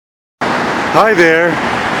Hi there.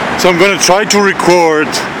 So I'm gonna try to record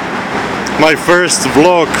my first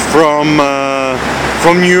vlog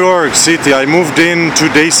from New York City. I moved in 2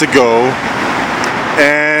 days ago,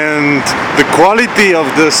 and the quality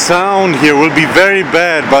of the sound here will be very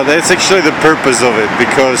bad, but that's actually the purpose of it,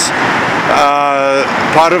 because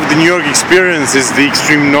part of the New York experience is the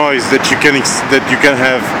extreme noise that you can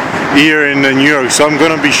have here in New York. So I'm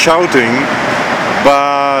gonna be shouting,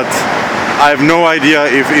 but I have no idea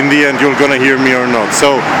if in the end you're gonna hear me or not.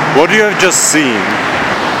 So what you have just seen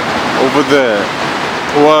over there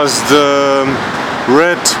was the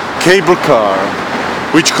red cable car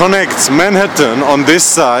which connects Manhattan on this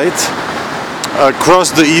side across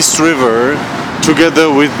the East River together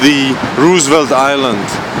with the Roosevelt Island.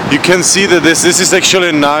 You can see that this is actually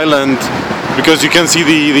an island, because you can see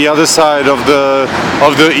the other side of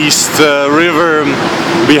the East River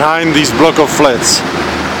behind this block of flats.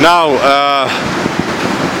 Now,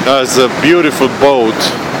 it's a beautiful boat.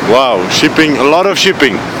 Wow, shipping, a lot of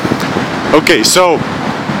shipping. Okay, so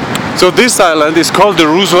this island is called the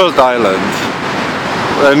Roosevelt Island,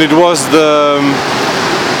 and it was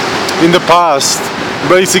in the past,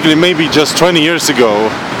 basically maybe just 20 years ago,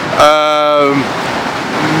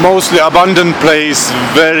 mostly abandoned place,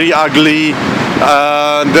 very ugly.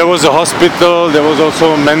 There was a hospital, there was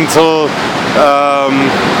also a mental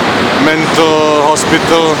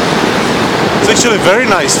hospital. It's actually a very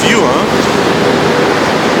nice view, huh?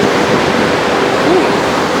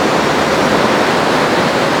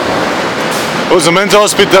 It was a mental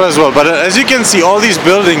hospital as well, but as you can see, all these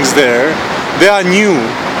buildings there, they are new.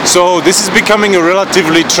 So this is becoming a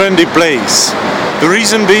relatively trendy place. The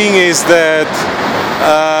reason being is that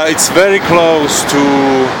it's very close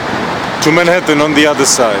to Manhattan on the other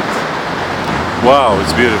side. Wow,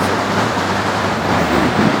 it's beautiful.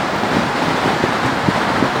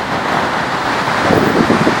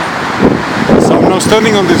 So I'm now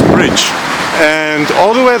standing on this bridge, and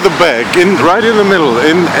all the way at the back, right in the middle,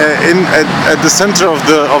 at the center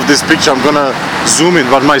of this picture, I'm gonna zoom in,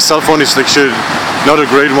 but my cell phone is actually not a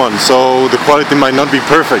great one, so the quality might not be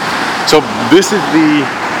perfect. So this is the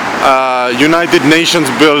United Nations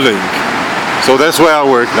building. So that's where I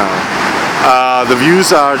work now. The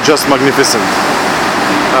views are just magnificent,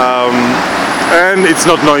 and it's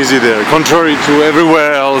not noisy there, contrary to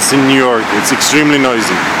everywhere else in New York. It's extremely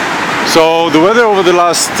noisy. So the weather over the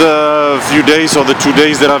last few days, or the 2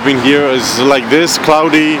 days that I've been here, is like this: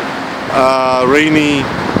 cloudy, rainy.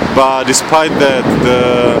 But despite that,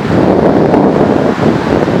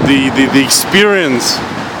 the experience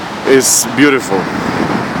is beautiful.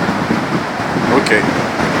 Okay,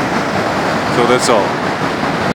 so that's all.